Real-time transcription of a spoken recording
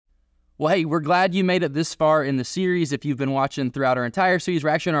Well, hey, we're glad you made it this far in the series. If you've been watching throughout our entire series, we're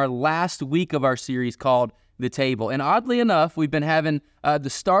actually in our last week of our series called The Table. And oddly enough, we've been having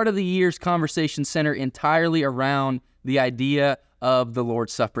the start of the year's conversation center entirely around the idea of the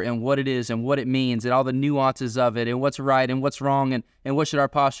Lord's Supper and what it is and what it means and all the nuances of it and what's right and what's wrong and what should our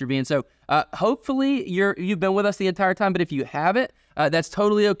posture be. And so hopefully you've been with us the entire time, but if you haven't, that's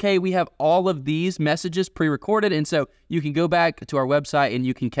totally okay. We have all of these messages pre-recorded, and so you can go back to our website and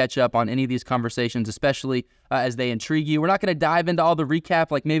you can catch up on any of these conversations, especially as they intrigue you. We're not going to dive into all the recap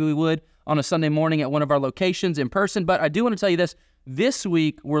like maybe we would on a Sunday morning at one of our locations in person, but I do want to tell you this. This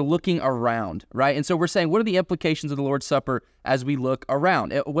week, we're looking around, right? And so we're saying, what are the implications of the Lord's Supper as we look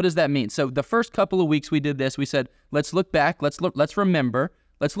around? What does that mean? So the first couple of weeks we did this. We said, let's look back, let's remember,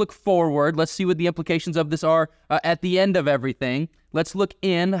 let's look forward, let's see what the implications of this are at the end of everything. Let's look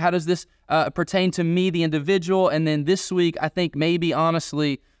in. How does this pertain to me, the individual? And then this week, I think maybe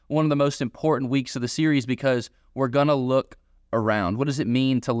honestly, one of the most important weeks of the series because we're going to look around. What does it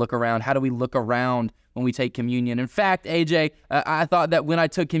mean to look around? How do we look around when we take communion? In fact, AJ, I thought that when I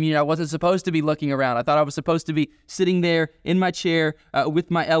took communion, I wasn't supposed to be looking around. I thought I was supposed to be sitting there in my chair with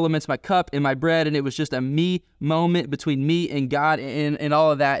my elements, my cup and my bread, and it was just a me moment between me and God and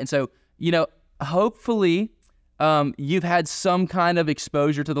all of that. And so, hopefully you've had some kind of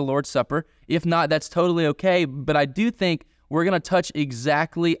exposure to the Lord's Supper. If not, that's totally okay. But I do think we're going to touch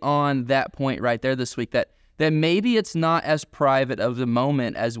exactly on that point right there this week, that maybe it's not as private of a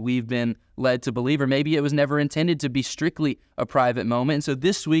moment as we've been led to believe, or maybe it was never intended to be strictly a private moment. And so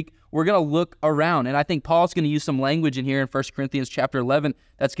this week, we're going to look around. And I think Paul's going to use some language in here in 1 Corinthians chapter 11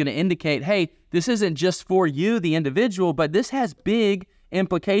 that's going to indicate, hey, this isn't just for you, the individual, but this has big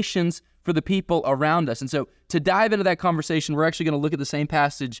implications for the people around us. And so to dive into that conversation, we're actually going to look at the same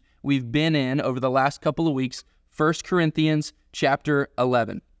passage we've been in over the last couple of weeks, 1 Corinthians chapter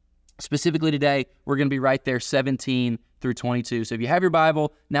 11. Specifically today, we're going to be right there, 17 through 22. So if you have your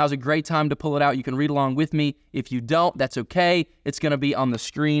Bible, now's a great time to pull it out. You can read along with me. If you don't, that's okay. It's going to be on the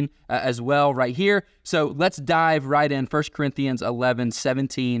screen as well right here. So let's dive right in. 1 Corinthians 11,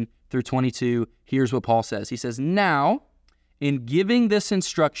 17 through 22. Here's what Paul says. He says, "Now, in giving this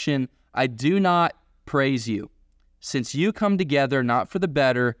instruction, I do not praise you, since you come together not for the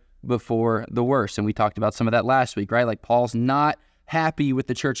better, but for the worse." And we talked about some of that last week, right? Like Paul's not happy with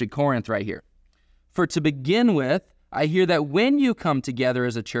the church at Corinth right here. "For to begin with, I hear that when you come together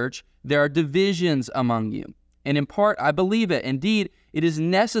as a church, there are divisions among you. And in part, I believe it. Indeed, it is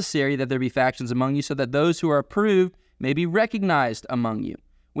necessary that there be factions among you so that those who are approved may be recognized among you.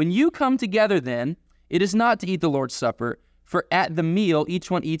 When you come together then, it is not to eat the Lord's Supper, for at the meal,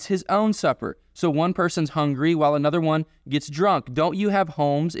 each one eats his own supper. So one person's hungry while another one gets drunk. Don't you have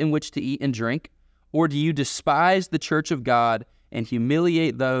homes in which to eat and drink? Or do you despise the church of God and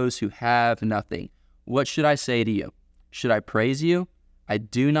humiliate those who have nothing? What should I say to you? Should I praise you? I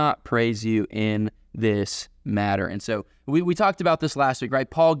do not praise you in this matter." And so we talked about this last week, right?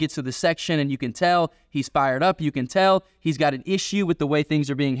 Paul gets to the section and you can tell he's fired up. You can tell he's got an issue with the way things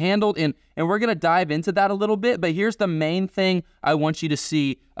are being handled. And we're going to dive into that a little bit. But here's the main thing I want you to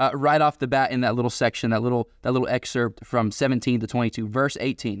see right off the bat in that little section, that little excerpt from 17 to 22, verse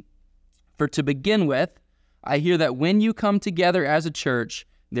 18. "For to begin with, I hear that when you come together as a church,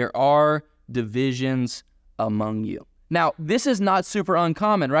 there are divisions among you." Now, this is not super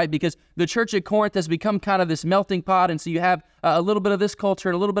uncommon, right? Because the church at Corinth has become kind of this melting pot, and so you have a little bit of this culture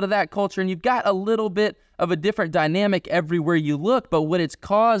and a little bit of that culture, and you've got a little bit of a different dynamic everywhere you look. But what it's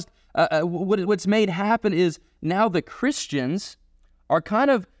caused, what's made happen is now the Christians are kind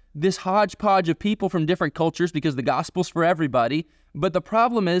of this hodgepodge of people from different cultures because the gospel's for everybody. But the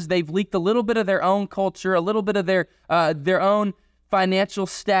problem is they've leaked a little bit of their own culture, a little bit of their own financial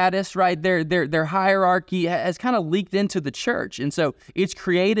status, right? Their hierarchy has kind of leaked into the church. And so it's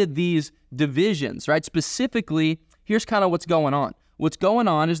created these divisions, right? Specifically, here's kind of what's going on. What's going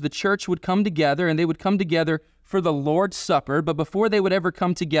on is the church would come together and they would come together for the Lord's Supper. But before they would ever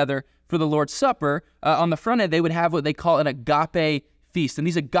come together for the Lord's Supper, on the front end, they would have what they call an agape feast. And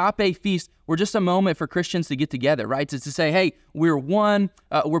these agape feasts were just a moment for Christians to get together, right? To say, hey, we're one,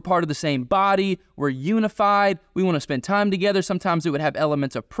 we're part of the same body, we're unified, we want to spend time together. Sometimes it would have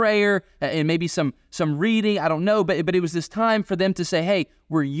elements of prayer and maybe some reading, I don't know, but it was this time for them to say, hey,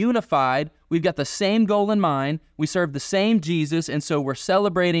 we're unified, we've got the same goal in mind, we serve the same Jesus, and so we're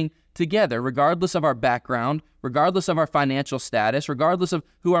celebrating together, regardless of our background, regardless of our financial status, regardless of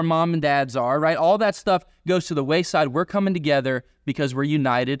who our mom and dads are, right? All that stuff goes to the wayside. We're coming together because we're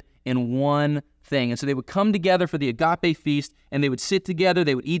united in one thing. And so they would come together for the agape feast, and they would sit together,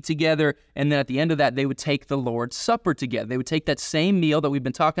 they would eat together, and then at the end of that, they would take the Lord's Supper together. They would take that same meal that we've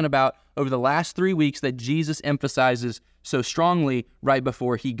been talking about over the last 3 weeks that Jesus emphasizes so strongly right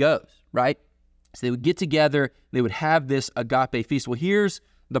before he goes, right? So they would get together, they would have this agape feast. Well, here's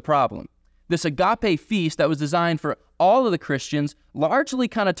the problem. This agape feast that was designed for all of the Christians largely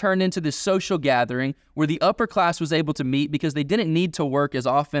kind of turned into this social gathering where the upper class was able to meet because they didn't need to work as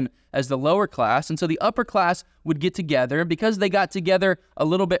often as the lower class. And so the upper class would get together. And because they got together a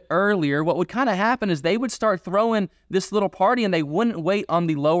little bit earlier, what would kind of happen is they would start throwing this little party and they wouldn't wait on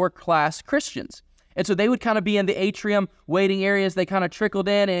the lower class Christians. And so they would kind of be in the atrium waiting areas. They kind of trickled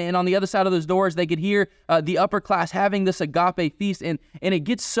in, and on the other side of those doors, they could hear the upper class having this agape feast. And it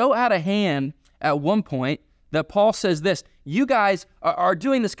gets so out of hand at one point that Paul says this: you guys are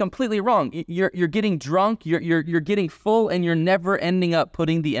doing this completely wrong. You're getting drunk, you're getting full, and you're never ending up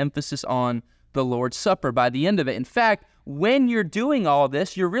putting the emphasis on the Lord's Supper by the end of it. In fact, when you're doing all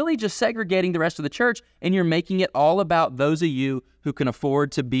this, you're really just segregating the rest of the church, and you're making it all about those of you who can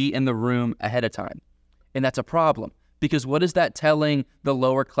afford to be in the room ahead of time. And that's a problem, because what is that telling the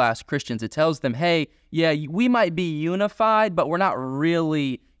lower class Christians? It tells them, hey, yeah, we might be unified, but we're not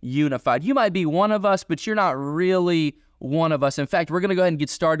really unified. You might be one of us, but you're not really one of us. In fact, we're going to go ahead and get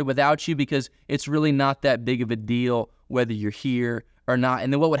started without you because it's really not that big of a deal whether you're here or not.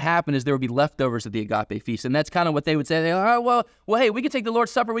 And then what would happen is there would be leftovers at the agape feast. And that's kind of what they would say. They're like, oh, well, hey, we can take the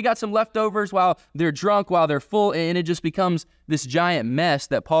Lord's Supper. We got some leftovers while they're drunk, while they're full. And it just becomes this giant mess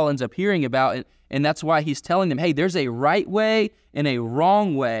that Paul ends up hearing about. And that's why he's telling them, hey, there's a right way and a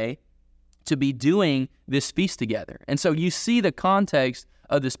wrong way to be doing this feast together. And so you see the context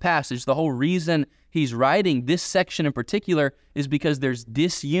of this passage. The whole reason he's writing this section in particular is because there's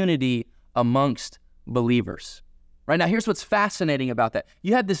disunity amongst believers. Right now, here's what's fascinating about that.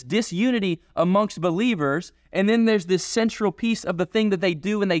 You have this disunity amongst believers, and then there's this central piece of the thing that they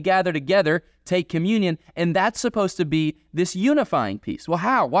do when they gather together, take communion, and that's supposed to be this unifying piece. Well,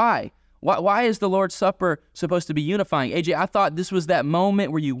 how? Why? Why is the Lord's Supper supposed to be unifying? AJ, I thought this was that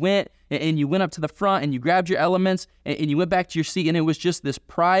moment where you went and you went up to the front and you grabbed your elements and you went back to your seat, and it was just this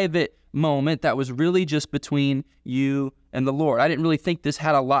private moment that was really just between you and the Lord. I didn't really think this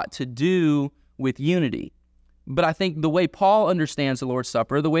had a lot to do with unity. But I think the way Paul understands the Lord's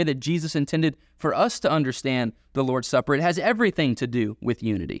Supper, the way that Jesus intended for us to understand the Lord's Supper, it has everything to do with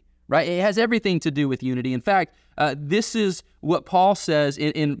unity, right? It has everything to do with unity. In fact, this is what Paul says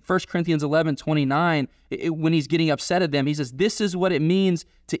in 1 Corinthians 11:29, when he's getting upset at them. He says, this is what it means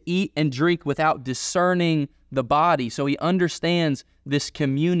to eat and drink without discerning the body. So he understands this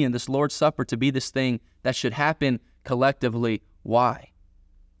communion, this Lord's Supper, to be this thing that should happen collectively. Why?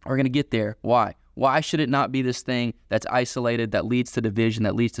 We're going to get there. Why? Why should it not be this thing that's isolated, that leads to division,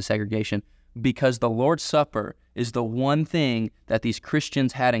 that leads to segregation? Because the Lord's Supper is the one thing that these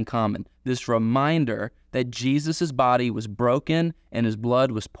Christians had in common. This reminder that Jesus' body was broken and his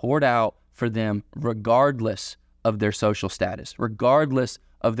blood was poured out for them, regardless of their social status, regardless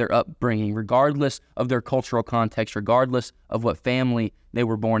of their upbringing, regardless of their cultural context, regardless of what family they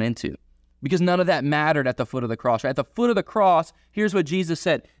were born into. Because none of that mattered at the foot of the cross, right? At the foot of the cross, here's what Jesus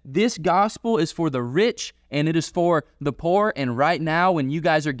said: this gospel is for the rich and it is for the poor. And right now, when you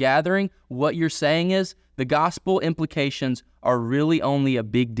guys are gathering, what you're saying is the gospel implications are really only a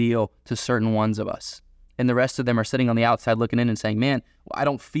big deal to certain ones of us. And the rest of them are sitting on the outside looking in and saying, man, I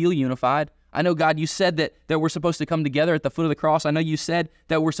don't feel unified. I know, God, you said that we're supposed to come together at the foot of the cross. I know you said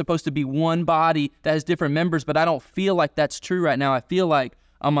that we're supposed to be one body that has different members, but I don't feel like that's true right now. I feel like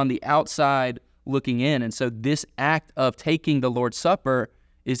I'm on the outside looking in. And so this act of taking the Lord's Supper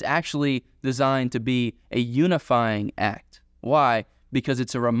is actually designed to be a unifying act. Why? Because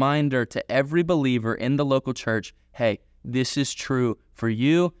it's a reminder to every believer in the local church, hey, this is true for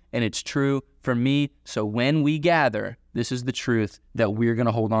you and it's true for me. So when we gather, this is the truth that we're going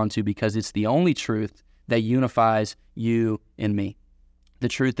to hold on to, because it's the only truth that unifies you and me. The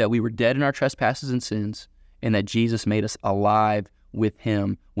truth that we were dead in our trespasses and sins, and that Jesus made us alive with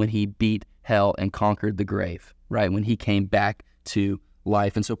him when he beat hell and conquered the grave, right? When he came back to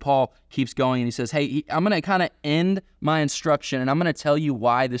life. And so Paul keeps going and he says, hey, I'm going to kind of end my instruction and I'm going to tell you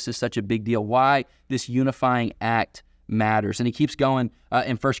why this is such a big deal, why this unifying act matters. And he keeps going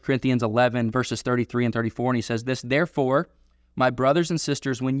in 1 Corinthians 11, verses 33 and 34, and he says this: therefore, my brothers and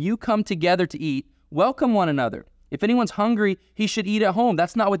sisters, when you come together to eat, welcome one another. If anyone's hungry, he should eat at home.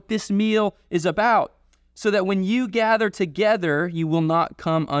 That's not what this meal is about. So that when you gather together, you will not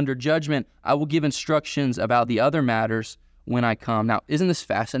come under judgment. I will give instructions about the other matters when I come. Now, isn't this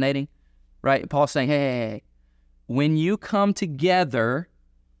fascinating, right? Paul's saying, hey, when you come together,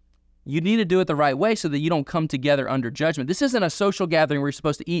 you need to do it the right way so that you don't come together under judgment. This isn't a social gathering where you're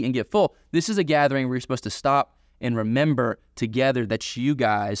supposed to eat and get full. This is a gathering where you're supposed to stop and remember together that you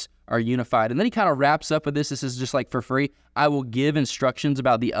guys are unified. And then he kind of wraps up with this. This is just like for free. I will give instructions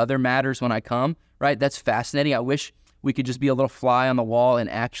about the other matters when I come, right? That's fascinating. I wish we could just be a little fly on the wall and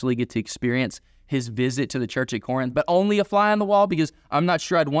actually get to experience his visit to the church at Corinth, but only a fly on the wall, because I'm not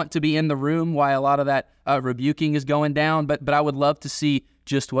sure I'd want to be in the room while a lot of that rebuking is going down, but I would love to see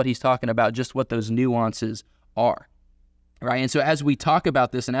just what he's talking about, just what those nuances are, right? And so as we talk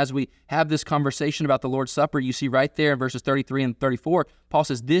about this and as we have this conversation about the Lord's Supper, you see right there in verses 33 and 34, Paul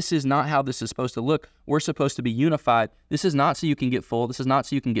says, this is not how this is supposed to look. We're supposed to be unified. This is not so you can get full. This is not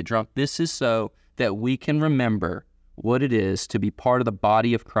so you can get drunk. This is so that we can remember what it is to be part of the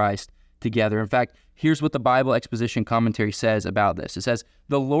body of Christ together. In fact, here's what the Bible Exposition Commentary says about this. It says,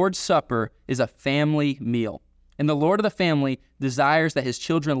 the Lord's Supper is a family meal, and the Lord of the family desires that his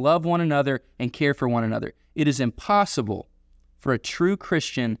children love one another and care for one another. It is impossible for a true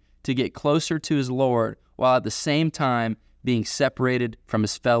Christian to get closer to his Lord while at the same time being separated from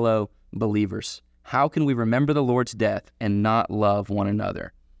his fellow believers. How can we remember the Lord's death and not love one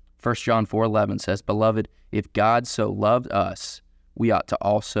another? 1 John 4:11 says, beloved, if God so loved us, we ought to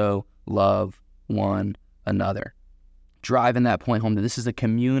also love one another. Driving that point home that this is a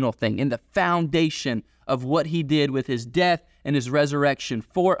communal thing. In the foundation of what he did with his death and his resurrection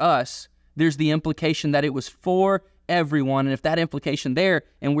for us, there's the implication that it was for everyone. And if that implication there,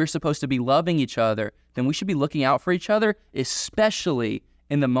 and we're supposed to be loving each other, then we should be looking out for each other, especially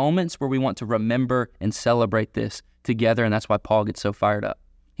in the moments where we want to remember and celebrate this together. And that's why Paul gets so fired up.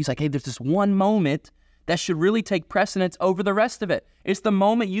 He's like, hey, there's this one moment that should really take precedence over the rest of it. It's the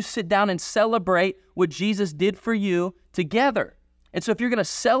moment you sit down and celebrate what Jesus did for you together. And so if you're going to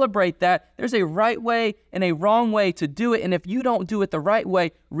celebrate that, there's a right way and a wrong way to do it. And if you don't do it the right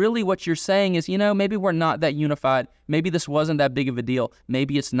way, really what you're saying is, maybe we're not that unified. Maybe this wasn't that big of a deal.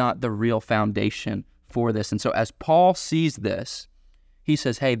 Maybe it's not the real foundation for this. And so as Paul sees this, he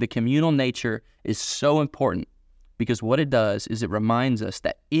says, hey, the communal nature is so important, because what it does is it reminds us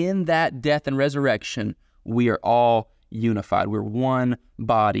that in that death and resurrection, we are all unified. We're one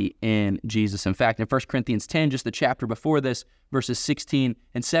body in Jesus. In fact, in 1 Corinthians 10, just the chapter before this, verses 16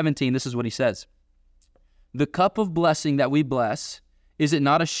 and 17, this is what he says. The cup of blessing that we bless, is it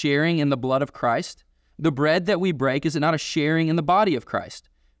not a sharing in the blood of Christ? The bread that we break, is it not a sharing in the body of Christ?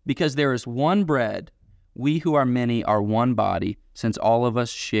 Because there is one bread, we who are many are one body, since all of us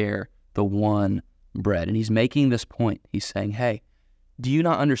share the one bread. And he's making this point. He's saying, hey, do you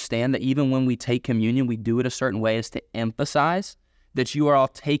not understand that even when we take communion, we do it a certain way as to emphasize that you are all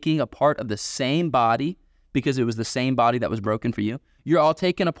taking a part of the same body, because it was the same body that was broken for you. You're all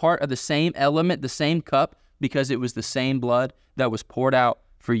taking a part of the same element, the same cup, because it was the same blood that was poured out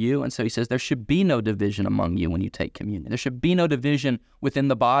for you. And so he says there should be no division among you when you take communion. There should be no division within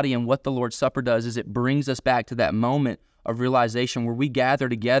the body. And what the Lord's Supper does is it brings us back to that moment of realization where we gather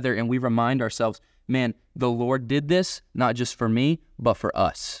together and we remind ourselves, man, the Lord did this not just for me, but for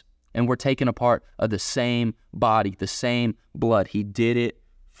us. And we're taking a part of the same body, the same blood. He did it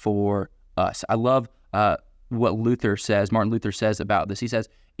for us. I love what Luther says, Martin Luther says about this. He says,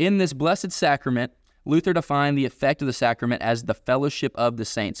 in this blessed sacrament, Luther defined the effect of the sacrament as the fellowship of the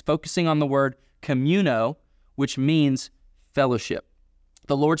saints, focusing on the word communo, which means fellowship.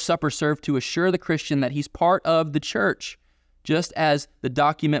 The Lord's Supper served to assure the Christian that he's part of the church, just as the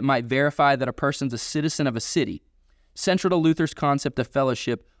document might verify that a person's a citizen of a city. Central to Luther's concept of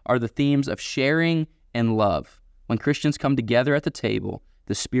fellowship are the themes of sharing and love. When Christians come together at the table,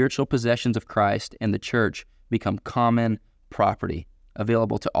 the spiritual possessions of Christ and the church become common property,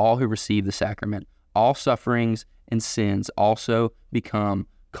 available to all who receive the sacrament. All sufferings and sins also become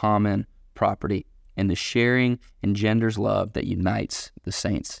common property, and the sharing engenders love that unites the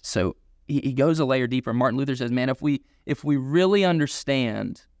saints. So he goes a layer deeper. Martin Luther says, man, if we really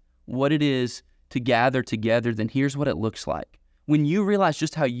understand what it is to gather together, then here's what it looks like. When you realize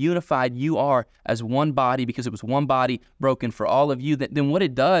just how unified you are as one body, because it was one body broken for all of you, then what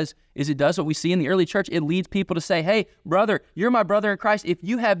it does is it does what we see in the early church. It leads people to say, hey, brother, you're my brother in Christ. If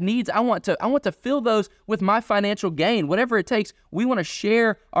you have needs, I want to fill those with my financial gain. Whatever it takes, we want to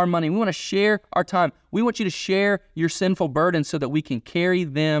share our money. We want to share our time. We want you to share your sinful burdens so that we can carry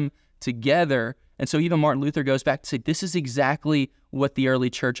them together. And so even Martin Luther goes back to say, this is exactly what the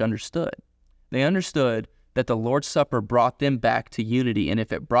early church understood. They understood that the Lord's Supper brought them back to unity. And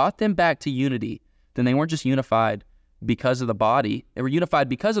if it brought them back to unity, then they weren't just unified because of the body. They were unified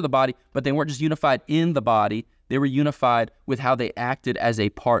because of the body, but they weren't just unified in the body. They were unified with how they acted as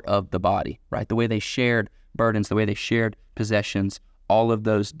a part of the body, right? The way they shared burdens, the way they shared possessions, all of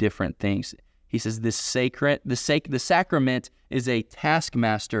those different things. He says the sacrament is a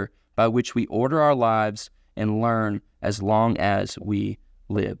taskmaster by which we order our lives and learn as long as we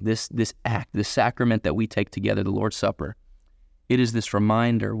live. This act, this sacrament that we take together, the Lord's Supper, it is this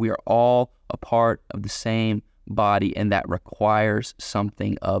reminder we are all a part of the same body, and that requires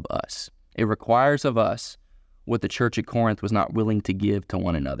something of us. It requires of us what the church at Corinth was not willing to give to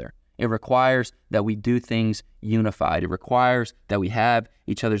one another. It requires that we do things unified. It requires that we have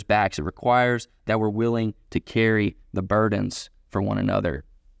each other's backs. It requires that we're willing to carry the burdens for one another.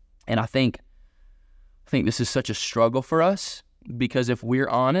 And I think this is such a struggle for us, because if we're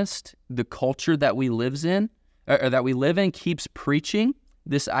honest, the culture that we live in keeps preaching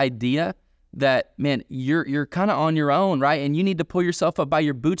this idea that, man, you're kind of on your own, right? And you need to pull yourself up by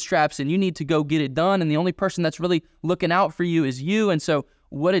your bootstraps, and you need to go get it done. And the only person that's really looking out for you is you. And so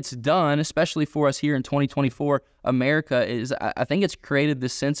what it's done, especially for us here in 2024 America, is I think it's created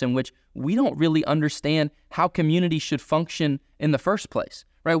this sense in which we don't really understand how community should function in the first place,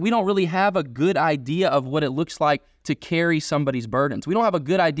 right? We don't really have a good idea of what it looks like to carry somebody's burdens. We don't have a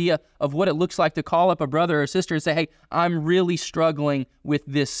good idea of what it looks like to call up a brother or sister and say, hey, I'm really struggling with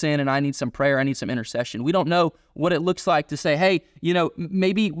this sin and I need some prayer, I need some intercession. We don't know what it looks like to say, hey,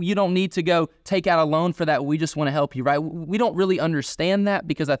 maybe you don't need to go take out a loan for that. We just want to help you, right? We don't really understand that,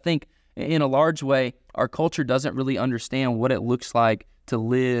 because I think in a large way, our culture doesn't really understand what it looks like to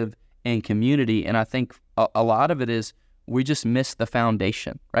live in community. And I think a lot of it is we just miss the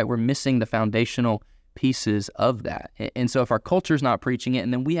foundation, right? We're missing the foundational pieces of that. And so if our culture's not preaching it,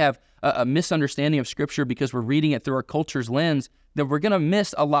 and then we have a misunderstanding of Scripture because we're reading it through our culture's lens, then we're going to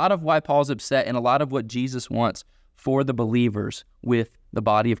miss a lot of why Paul's upset and a lot of what Jesus wants for the believers with the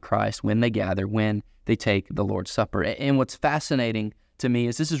body of Christ when they gather, when they take the Lord's Supper. And what's fascinating to me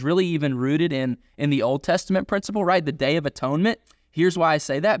is this is really even rooted in the Old Testament principle, right? The Day of Atonement. Here's why I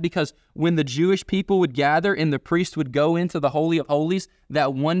say that, because when the Jewish people would gather and the priest would go into the Holy of Holies,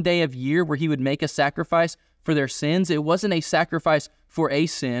 that one day of year where he would make a sacrifice for their sins, it wasn't a sacrifice for a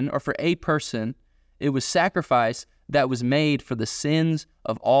sin or for a person. It was sacrifice that was made for the sins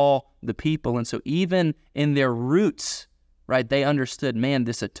of all the people. And so even in their roots, right, they understood, man,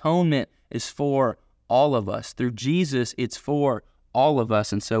 this atonement is for all of us. Through Jesus, it's for all of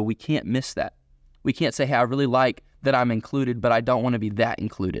us. And so we can't miss that. We can't say, hey, I really like that I'm included, but I don't want to be that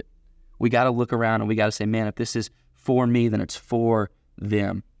included. We got to look around and we got to say, man, if this is for me, then it's for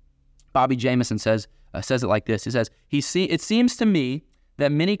them. Bobby Jamieson says it like this. He says, it seems to me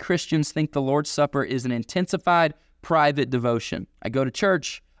that many Christians think the Lord's Supper is an intensified private devotion. I go to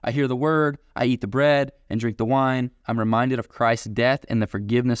church, I hear the word, I eat the bread and drink the wine. I'm reminded of Christ's death and the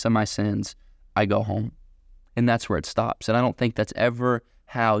forgiveness of my sins. I go home. And that's where it stops. And I don't think that's ever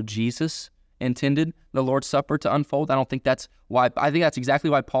how Jesus intended the Lord's Supper to unfold. I think that's exactly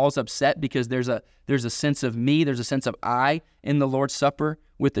why Paul's upset, because there's a sense of me, there's a sense of I in the Lord's Supper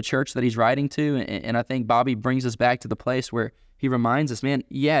with the church that he's writing to. And I think Bobby brings us back to the place where he reminds us, man,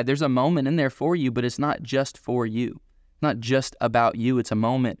 yeah, there's a moment in there for you, but it's not just for you. It's not just about you. It's a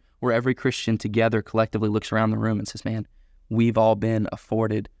moment where every Christian together collectively looks around the room and says, man, we've all been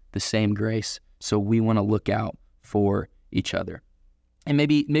afforded the same grace, so we want to look out for each other. And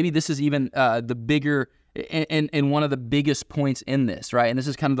maybe this is even the bigger and one of the biggest points in this, right? And this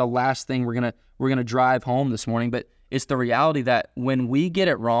is kind of the last thing we're gonna drive home this morning. But it's the reality that when we get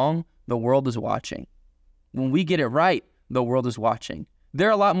it wrong, the world is watching. When we get it right, the world is watching. They're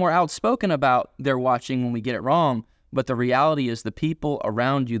a lot more outspoken about their watching when we get it wrong. But the reality is the people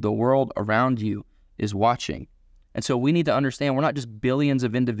around you, the world around you, is watching. And so we need to understand we're not just billions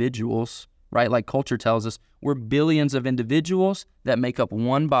of individuals, right? Like culture tells us, we're billions of individuals that make up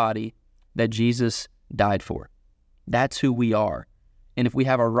one body that Jesus died for. That's who we are. And if we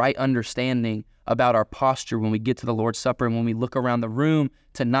have a right understanding about our posture when we get to the Lord's Supper and when we look around the room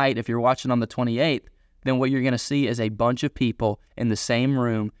tonight, if you're watching on the 28th, then what you're going to see is a bunch of people in the same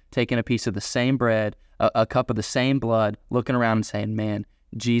room taking a piece of the same bread, a cup of the same blood, looking around and saying, man,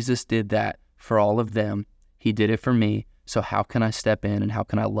 Jesus did that for all of them. He did it for me. So how can I step in and how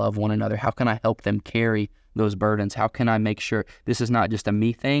can I love one another? How can I help them carry those burdens? How can I make sure this is not just a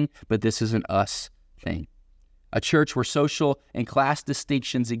me thing, but this is an us thing? A church where social and class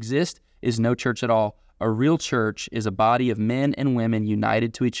distinctions exist is no church at all. A real church is a body of men and women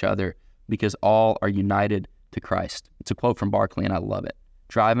united to each other because all are united to Christ. It's a quote from Barclay, and I love it.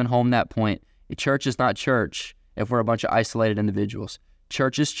 Driving home that point, a church is not church if we're a bunch of isolated individuals.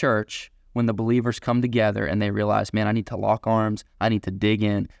 Church is church when the believers come together and they realize, man, I need to lock arms, I need to dig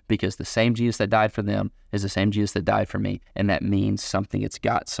in, because the same Jesus that died for them is the same Jesus that died for me, and that means something. It's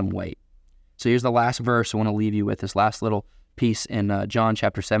got some weight. So here's the last verse I want to leave you with, this last little piece in John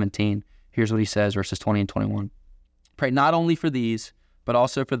chapter 17. Here's what he says, verses 20 and 21. Pray not only for these, but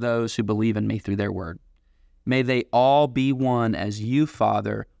also for those who believe in me through their word. May they all be one as you,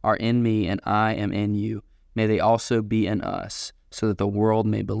 Father, are in me and I am in you. May they also be in us, so that the world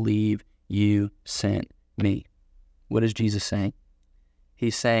may believe you sent me. What is Jesus saying?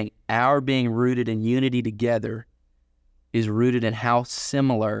 He's saying our being rooted in unity together is rooted in how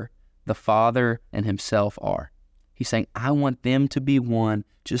similar the Father and himself are. He's saying, I want them to be one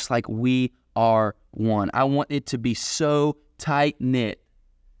just like we are one. I want it to be so tight-knit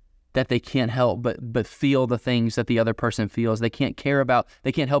that they can't help but feel the things that the other person feels. They can't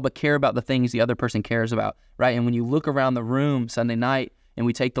help but care about the things the other person cares about, right? And when you look around the room Sunday night and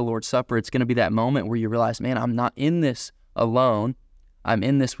we take the Lord's Supper, it's going to be that moment where you realize, man, I'm not in this alone. I'm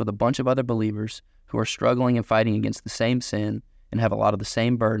in this with a bunch of other believers who are struggling and fighting against the same sin and have a lot of the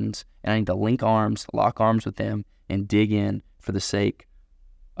same burdens, and I need to lock arms with them and dig in for the sake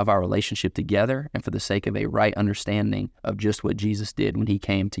of our relationship together and for the sake of a right understanding of just what Jesus did when he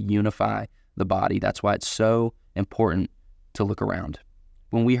came to unify the body. That's why it's so important to look around.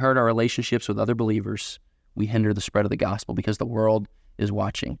 When we hurt our relationships with other believers, we hinder the spread of the gospel because the world is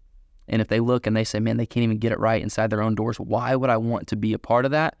watching. And if they look and they say, man, they can't even get it right inside their own doors, why would I want to be a part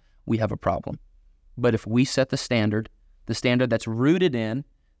of that? We have a problem. But if we set the standard that's rooted in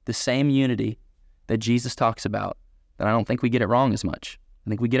the same unity that Jesus talks about, then I don't think we get it wrong as much. I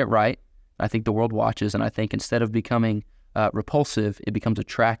think we get it right. I think the world watches, and I think instead of becoming repulsive, it becomes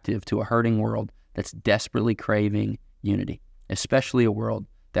attractive to a hurting world that's desperately craving unity, especially a world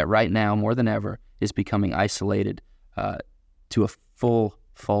that right now, more than ever, is becoming isolated to a full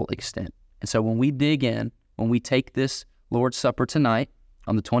extent. And so when we dig in, when we take this Lord's Supper tonight,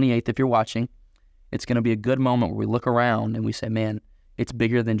 on the 28th, if you're watching, it's going to be a good moment where we look around and we say, man, it's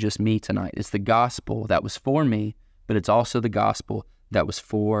bigger than just me tonight. It's the gospel that was for me, but it's also the gospel that was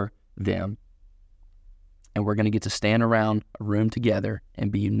for them. And we're going to get to stand around a room together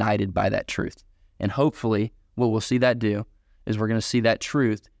and be united by that truth. And hopefully what we'll see that do is we're going to see that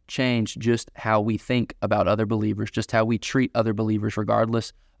truth change just how we think about other believers, just how we treat other believers,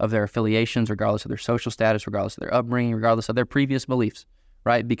 regardless of their affiliations, regardless of their social status, regardless of their upbringing, regardless of their previous beliefs,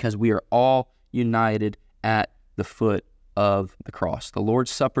 right? Because we are all united at the foot of the cross. The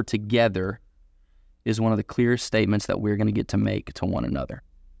Lord's Supper together is one of the clearest statements that we're going to get to make to one another,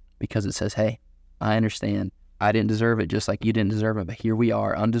 because it says, hey, I understand. I didn't deserve it just like you didn't deserve it, but here we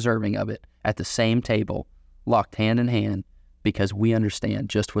are, undeserving of it, at the same table, locked hand in hand, because we understand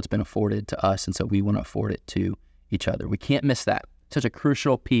just what's been afforded to us, and so we want to afford it to each other. We can't miss that. Such a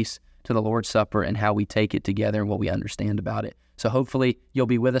crucial piece to the Lord's Supper and how we take it together and what we understand about it. So hopefully you'll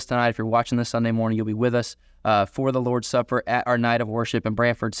be with us tonight. If you're watching this Sunday morning, you'll be with us for the Lord's Supper at our night of worship in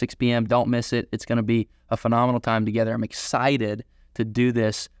Brantford, 6 p.m. Don't miss it. It's going to be a phenomenal time together. I'm excited to do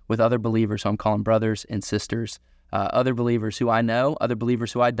this with other believers who I'm calling brothers and sisters, other believers who I know, other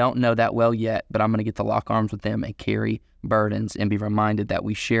believers who I don't know that well yet, but I'm going to get to lock arms with them and carry burdens and be reminded that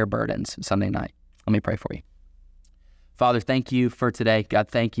we share burdens Sunday night. Let me pray for you. Father, thank you for today. God,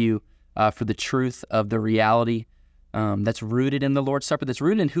 thank you for the truth of the reality that's rooted in the Lord's Supper, that's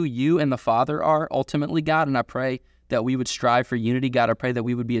rooted in who you and the Father are ultimately, God. And I pray that we would strive for unity. God, I pray that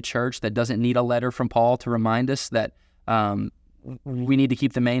we would be a church that doesn't need a letter from Paul to remind us that we need to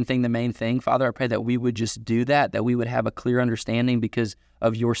keep the main thing. Father, I pray that we would just do that we would have a clear understanding because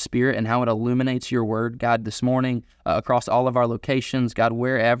of your Spirit and how it illuminates your word, God, this morning across all of our locations, God,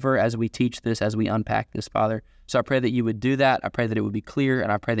 wherever, as we teach this, as we unpack this, Father. So I pray that you would do that. I pray that it would be clear,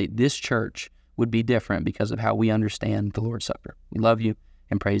 and I pray that this church would be different because of how we understand the Lord's Supper. We love you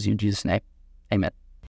and praise you in Jesus' name. Amen.